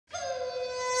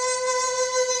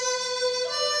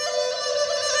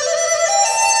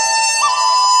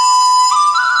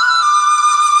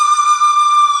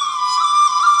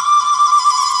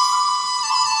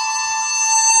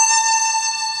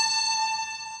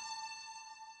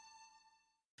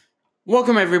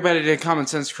Welcome, everybody, to Common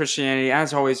Sense Christianity.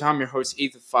 As always, I'm your host,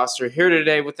 Ethan Foster, here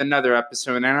today with another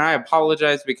episode. And I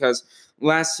apologize because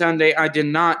last Sunday I did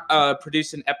not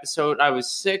produce an episode. I was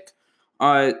sick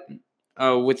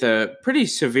with a pretty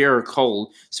severe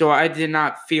cold, so I did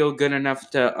not feel good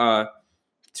enough to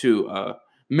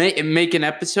make an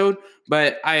episode.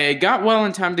 But I got well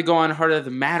in time to go on Heart of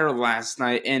the Matter last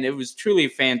night, and it was truly a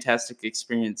fantastic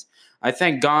experience. I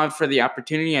thank God for the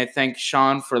opportunity. I thank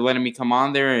Sean for letting me come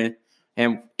on there, and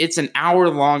it's an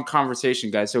hour-long conversation,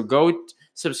 guys. So go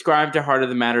subscribe to Heart of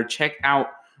the Matter. Check out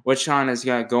what Sean has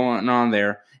got going on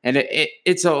there. And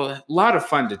it's a lot of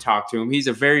fun to talk to him. He's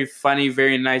a very funny,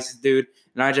 very nice dude.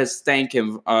 And I just thank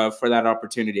him for that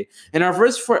opportunity. And our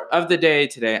verse of the day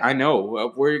today, I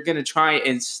know we're going to try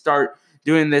and start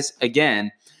doing this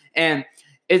again. And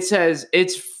it says,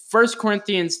 it's 1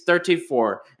 Corinthians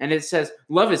 13:4. And it says,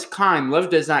 love is kind. Love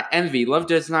does not envy. Love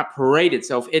does not parade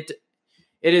itself.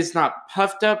 It is not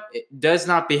puffed up, it does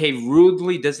not behave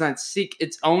rudely, does not seek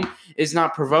its own, is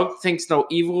not provoked, thinks no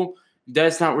evil,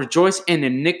 does not rejoice in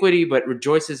iniquity, but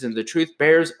rejoices in the truth,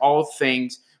 bears all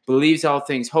things, believes all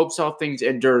things, hopes all things,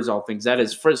 endures all things. That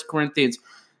is 1 Corinthians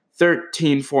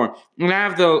 13:4. And I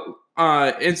have the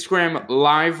Instagram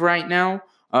live right now.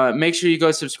 Make sure you go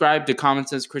subscribe to Common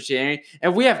Sense Christianity.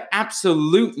 And we have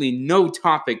absolutely no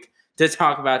topic to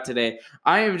talk about today.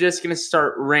 I am just going to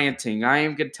start ranting. I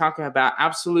am going to talk about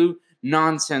absolute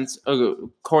nonsense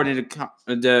according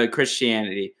to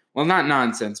Christianity. Well, not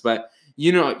nonsense, but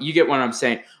you get what I'm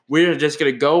saying. We're just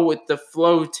going to go with the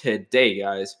flow today,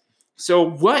 guys. So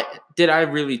what did I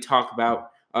really talk about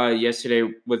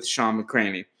yesterday with Sean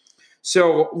McCraney?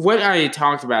 So what I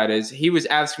talked about is he was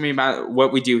asking me about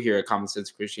what we do here at Common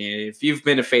Sense Christianity. If you've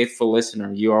been a faithful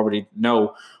listener, you already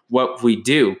know what we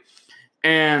do.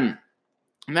 And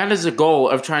that is a goal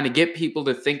of trying to get people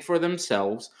to think for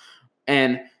themselves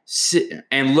and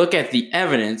look at the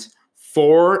evidence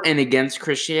for and against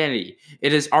Christianity.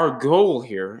 It is our goal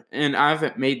here, and I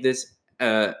haven't made this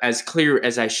as clear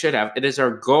as I should have. It is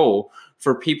our goal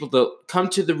for people to come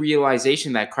to the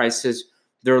realization that Christ is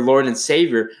their Lord and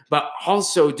Savior, but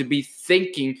also to be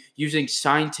thinking using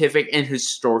scientific and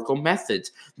historical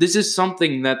methods. This is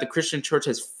something that the Christian church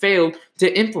has failed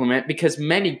to implement because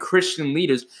many Christian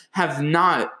leaders have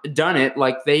not done it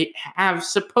like they have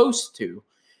supposed to.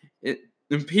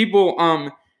 And people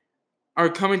are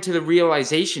coming to the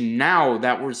realization now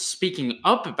that we're speaking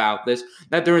up about this,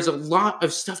 that there is a lot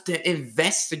of stuff to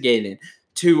investigate in,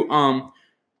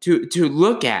 to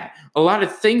look at, a lot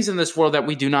of things in this world that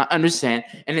we do not understand.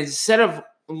 And instead of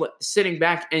sitting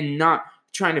back and not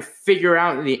trying to figure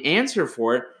out the answer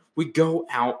for it, we go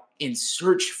out and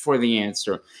search for the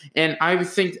answer. And I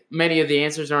think many of the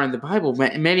answers are in the Bible,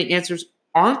 but many answers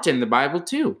aren't in the Bible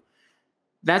too.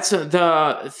 That's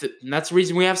the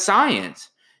reason we have science.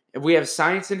 We have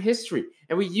science and history,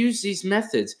 and we use these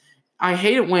methods. I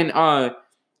hate it when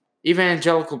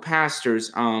evangelical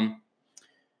pastors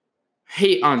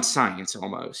hate on science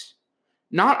almost.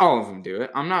 Not all of them do it.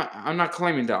 I'm not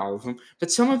claiming to all of them, but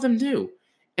some of them do.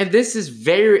 And this is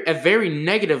a very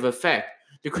negative effect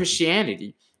to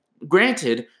Christianity.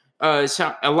 Granted, a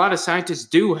lot of scientists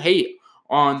do hate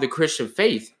on the Christian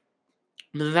faith,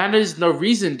 but that is no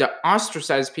reason to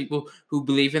ostracize people who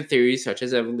believe in theories such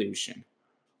as evolution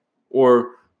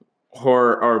or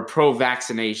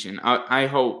pro-vaccination. I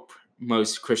hope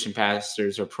most Christian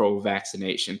pastors are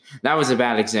pro-vaccination. That was a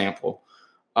bad example.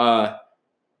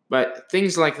 But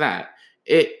things like that.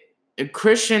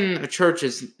 Christian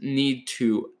churches need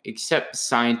to accept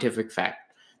scientific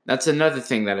fact. That's another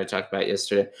thing that I talked about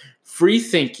yesterday. Free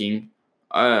thinking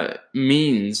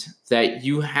means that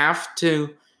you have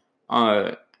to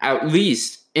at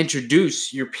least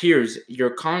introduce your peers,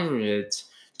 your congregants,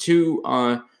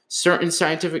 to certain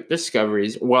scientific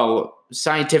discoveries,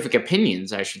 scientific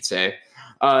opinions, I should say,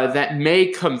 that may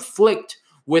conflict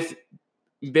with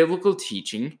biblical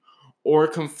teaching or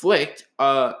conflict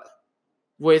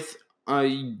with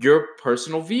your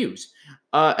personal views.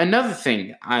 Another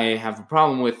thing I have a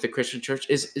problem with the Christian church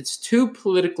is it's too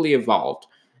politically involved.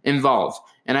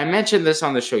 And I mentioned this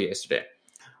on the show yesterday.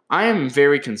 I am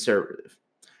very conservative,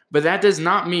 but that does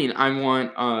not mean I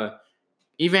want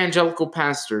evangelical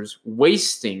pastors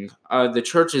wasting the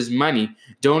church's money,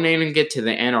 donating it to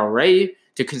the NRA,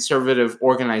 to conservative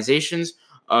organizations,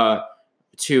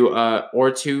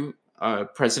 to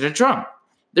President Trump.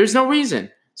 There's no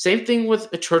reason. Same thing with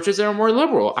churches that are more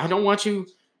liberal. I don't want you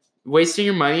wasting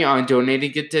your money on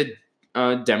donating it to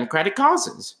democratic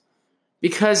causes,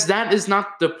 because that is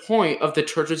not the point of the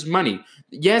church's money.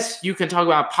 Yes, you can talk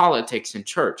about politics in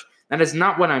church. That is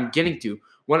not what I'm getting to.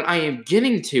 What I am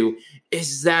getting to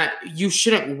is that you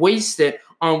shouldn't waste it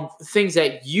on things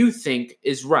that you think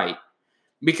is right.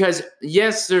 Because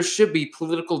yes, there should be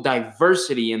political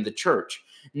diversity in the church.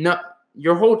 No,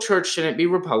 your whole church shouldn't be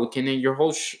Republican and your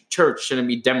whole church shouldn't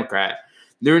be Democrat.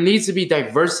 There needs to be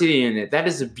diversity in it. That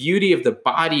is the beauty of the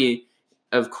body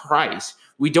of Christ.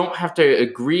 We don't have to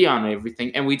agree on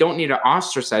everything, and we don't need to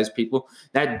ostracize people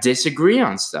that disagree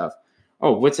on stuff.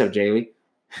 Oh, what's up, Jaylee?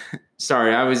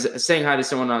 Sorry, I was saying hi to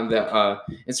someone on the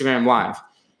Instagram Live.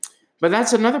 But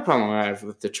that's another problem I have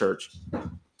with the church.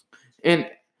 And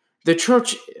the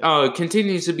church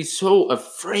continues to be so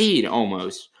afraid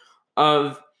almost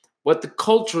of what the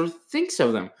culture thinks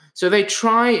of them. So they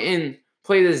try and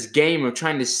play this game of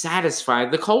trying to satisfy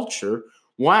the culture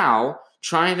while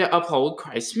trying to uphold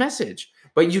Christ's message.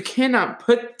 But you cannot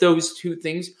put those two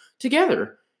things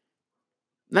together.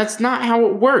 That's not how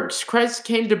it works. Christ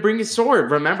came to bring a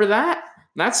sword. Remember that?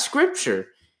 That's scripture.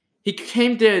 He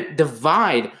came to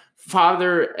divide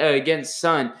father against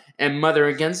son and mother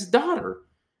against daughter.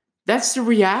 That's the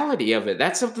reality of it.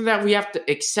 That's something that we have to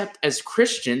accept as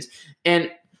Christians. And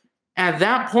at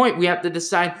that point, we have to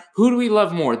decide, who do we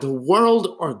love more, the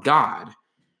world or God?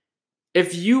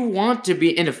 If you want to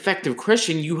be an effective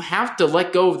Christian, you have to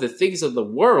let go of the things of the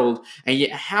world and you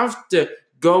have to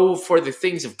go for the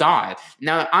things of God.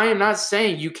 Now, I am not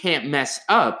saying you can't mess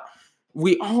up.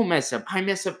 We all mess up. I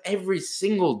mess up every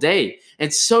single day,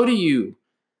 and so do you.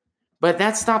 But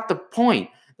that's not the point.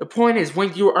 The point is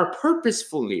when you are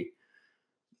purposefully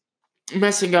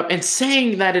messing up and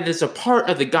saying that it is a part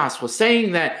of the gospel,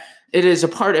 saying that it is a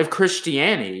part of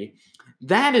Christianity,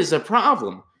 that is a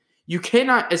problem. You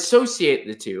cannot associate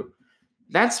the two.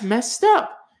 That's messed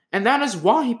up. And that is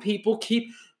why people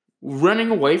keep running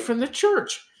away from the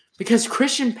church. Because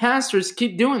Christian pastors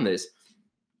keep doing this.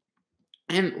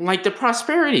 And like the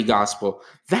prosperity gospel,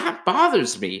 that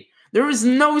bothers me. There is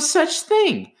no such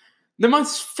thing. The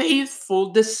most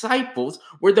faithful disciples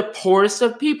were the poorest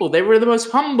of people. They were the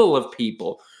most humble of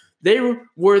people. They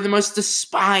were the most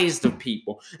despised of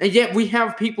people. And yet we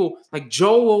have people like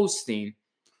Joel Osteen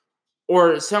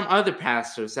or some other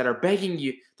pastors that are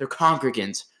begging their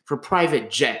congregants for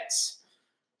private jets.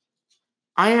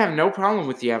 I have no problem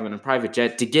with you having a private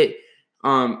jet to get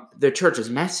the church's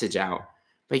message out.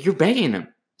 But you're begging them.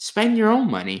 Spend your own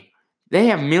money. They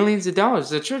have millions of dollars.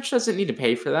 The church doesn't need to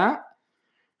pay for that.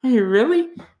 Are you really?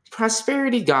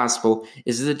 Prosperity gospel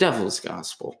is the devil's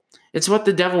gospel. It's what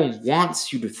the devil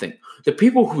wants you to think. The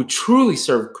people who truly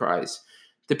serve Christ,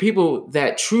 the people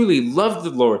that truly love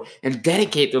the Lord and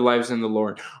dedicate their lives in the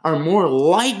Lord, are more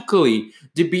likely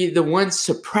to be the ones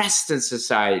suppressed in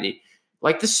society.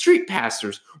 Like the street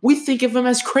pastors. We think of them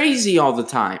as crazy all the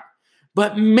time.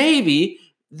 But maybe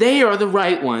they are the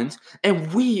right ones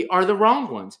and we are the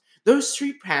wrong ones. Those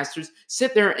street pastors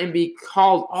sit there and be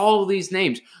called all these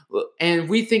names, and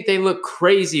we think they look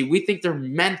crazy. We think they're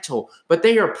mental, but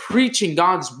they are preaching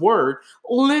God's word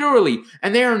literally,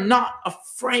 and they are not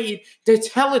afraid to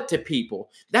tell it to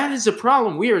people. That is a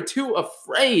problem. We are too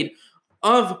afraid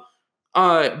of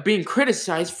being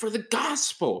criticized for the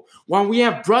gospel. While we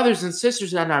have brothers and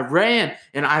sisters in Iran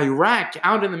and Iraq,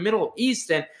 out in the Middle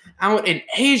East and out in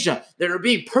Asia that are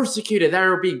being persecuted, that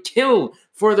are being killed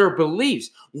for their beliefs.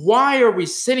 Why are we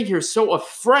sitting here so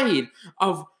afraid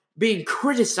of being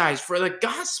criticized for the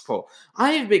gospel?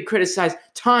 I have been criticized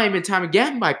time and time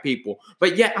again by people,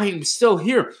 but yet I am still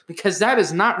here because that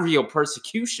is not real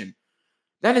persecution.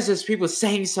 That is just people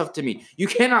saying stuff to me. You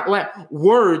cannot let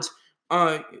words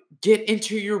get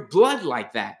into your blood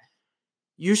like that.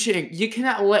 You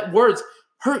cannot let words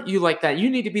hurt you like that. You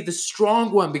need to be the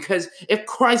strong one, because if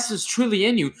Christ is truly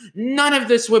in you, none of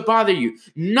this would bother you.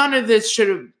 None of this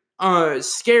should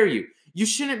scare you. You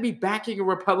shouldn't be backing a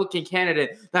Republican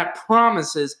candidate that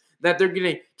promises that they're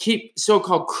going to keep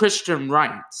so-called Christian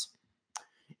rights.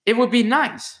 It would be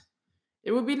nice.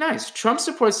 It would be nice. Trump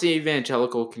supports the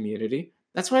evangelical community.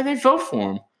 That's why they vote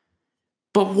for him.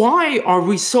 But why are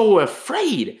we so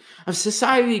afraid of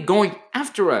society going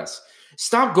after us?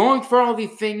 Stop going for all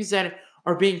these things that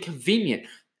are being convenient.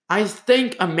 I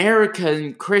think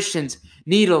American Christians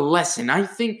need a lesson. I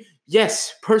think,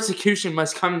 yes, persecution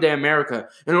must come to America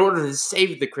in order to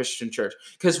save the Christian church.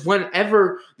 Because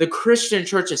whenever the Christian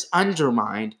church is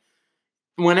undermined,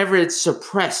 whenever it's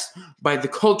suppressed by the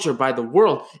culture, by the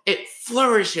world, it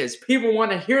flourishes. People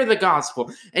want to hear the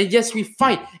gospel. And yes, we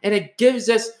fight. And it gives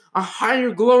us a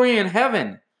higher glory in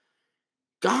heaven.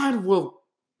 God will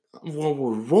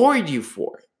reward you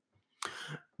for it.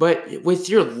 But with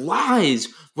your lies,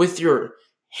 with your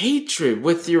hatred,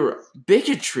 with your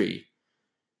bigotry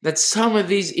that some of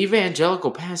these evangelical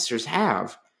pastors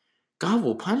have, God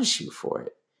will punish you for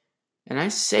it. And I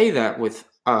say that with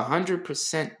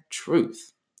 100%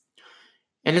 truth.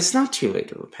 And it's not too late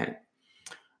to repent.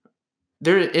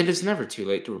 It is never too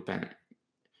late to repent.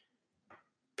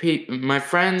 My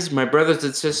friends, my brothers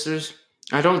and sisters,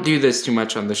 I don't do this too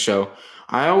much on the show.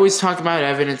 I always talk about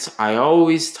evidence. I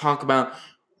always talk about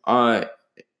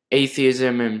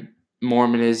atheism and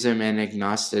Mormonism and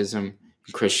agnosticism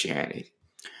and Christianity.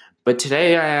 But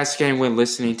today I ask anyone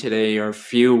listening today, or a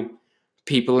few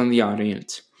people in the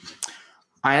audience,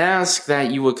 I ask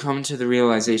that you would come to the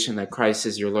realization that Christ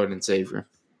is your Lord and Savior.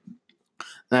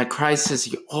 That Christ is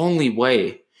the only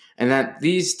way. And that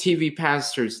these TV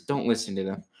pastors, don't listen to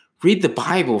them. Read the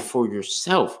Bible for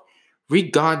yourself.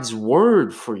 Read God's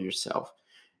Word for yourself.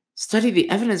 Study the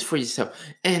evidence for yourself.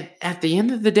 And at the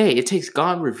end of the day, it takes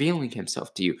God revealing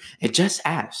himself to you. And just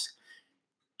ask.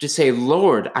 Just say,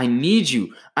 Lord, I need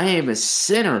you. I am a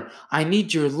sinner. I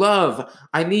need your love.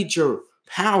 I need your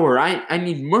power. I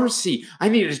need mercy. I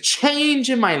need a change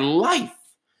in my life.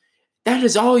 That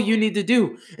is all you need to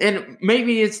do. And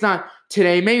maybe it's not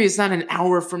today. Maybe it's not an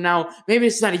hour from now. Maybe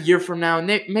it's not a year from now.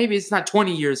 Maybe it's not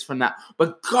 20 years from now.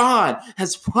 But God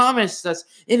has promised us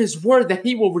in his word that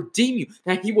he will redeem you,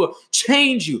 that he will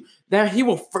change you, that he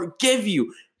will forgive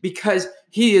you, because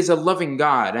he is a loving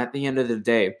God at the end of the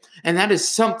day. And that is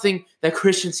something that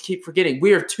Christians keep forgetting.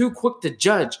 We are too quick to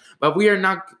judge, but we are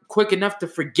not quick enough to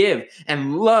forgive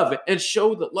and love and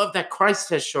show the love that Christ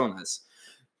has shown us.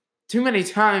 Too many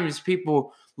times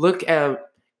people look at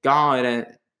God,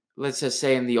 let's just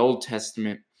say in the Old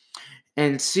Testament,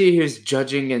 and see his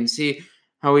judging and see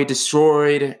how he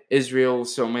destroyed Israel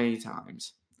so many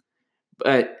times.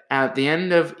 But at the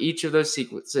end of each of those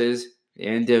sequences, the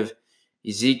end of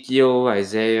Ezekiel,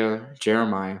 Isaiah,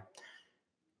 Jeremiah,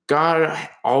 God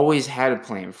always had a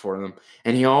plan for them,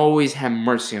 and he always had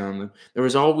mercy on them. There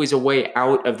was always a way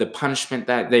out of the punishment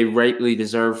that they rightly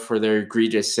deserved for their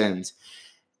egregious sins.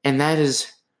 And that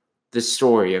is the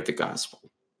story of the gospel.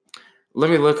 Let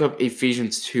me look up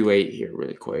Ephesians 2:8 here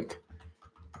really quick,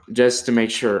 just to make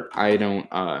sure I don't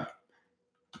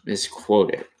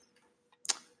misquote it.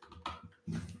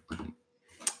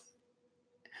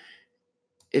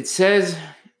 It says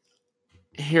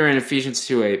here in Ephesians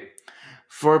 2:8,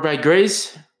 "For by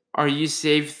grace are you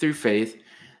saved through faith,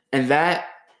 and that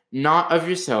not of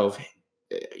yourselves,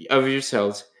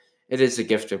 it is a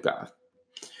gift of God."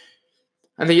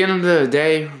 At the end of the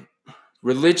day,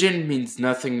 religion means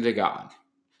nothing to God.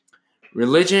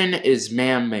 Religion is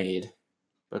man-made,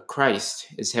 but Christ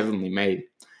is heavenly made.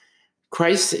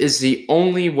 Christ is the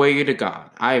only way to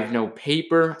God. I have no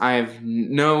paper.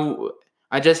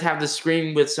 I just have the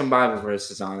screen with some Bible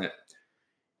verses on it,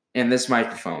 and this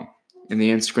microphone, and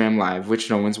the Instagram Live, which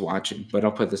no one's watching, but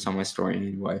I'll put this on my story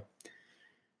anyway.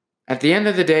 At the end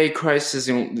of the day, Christ is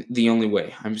the only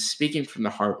way. I'm speaking from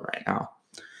the heart right now.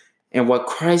 And what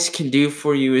Christ can do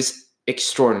for you is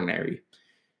extraordinary.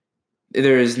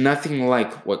 There is nothing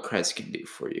like what Christ can do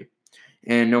for you.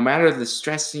 And no matter the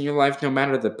stress in your life, no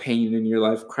matter the pain in your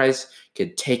life, Christ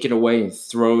can take it away and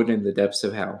throw it in the depths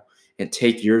of hell and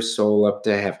take your soul up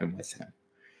to heaven with him.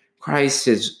 Christ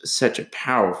is such a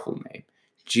powerful name.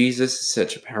 Jesus is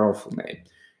such a powerful name.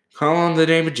 Call on the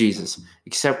name of Jesus.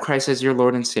 Accept Christ as your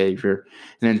Lord and Savior.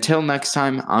 And until next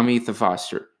time, I'm Ethan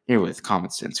Foster, here with Common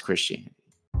Sense Christianity.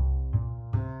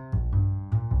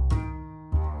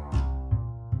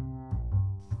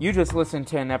 You just listened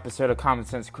to an episode of Common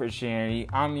Sense Christianity.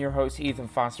 I'm your host, Ethan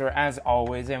Foster, as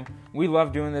always, and we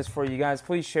love doing this for you guys.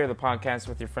 Please share the podcast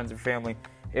with your friends and family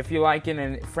if you like it,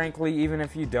 and frankly, even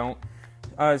if you don't,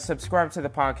 subscribe to the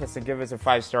podcast and give us a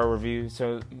 5-star review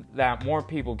so that more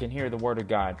people can hear the Word of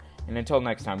God. And until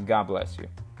next time, God bless you.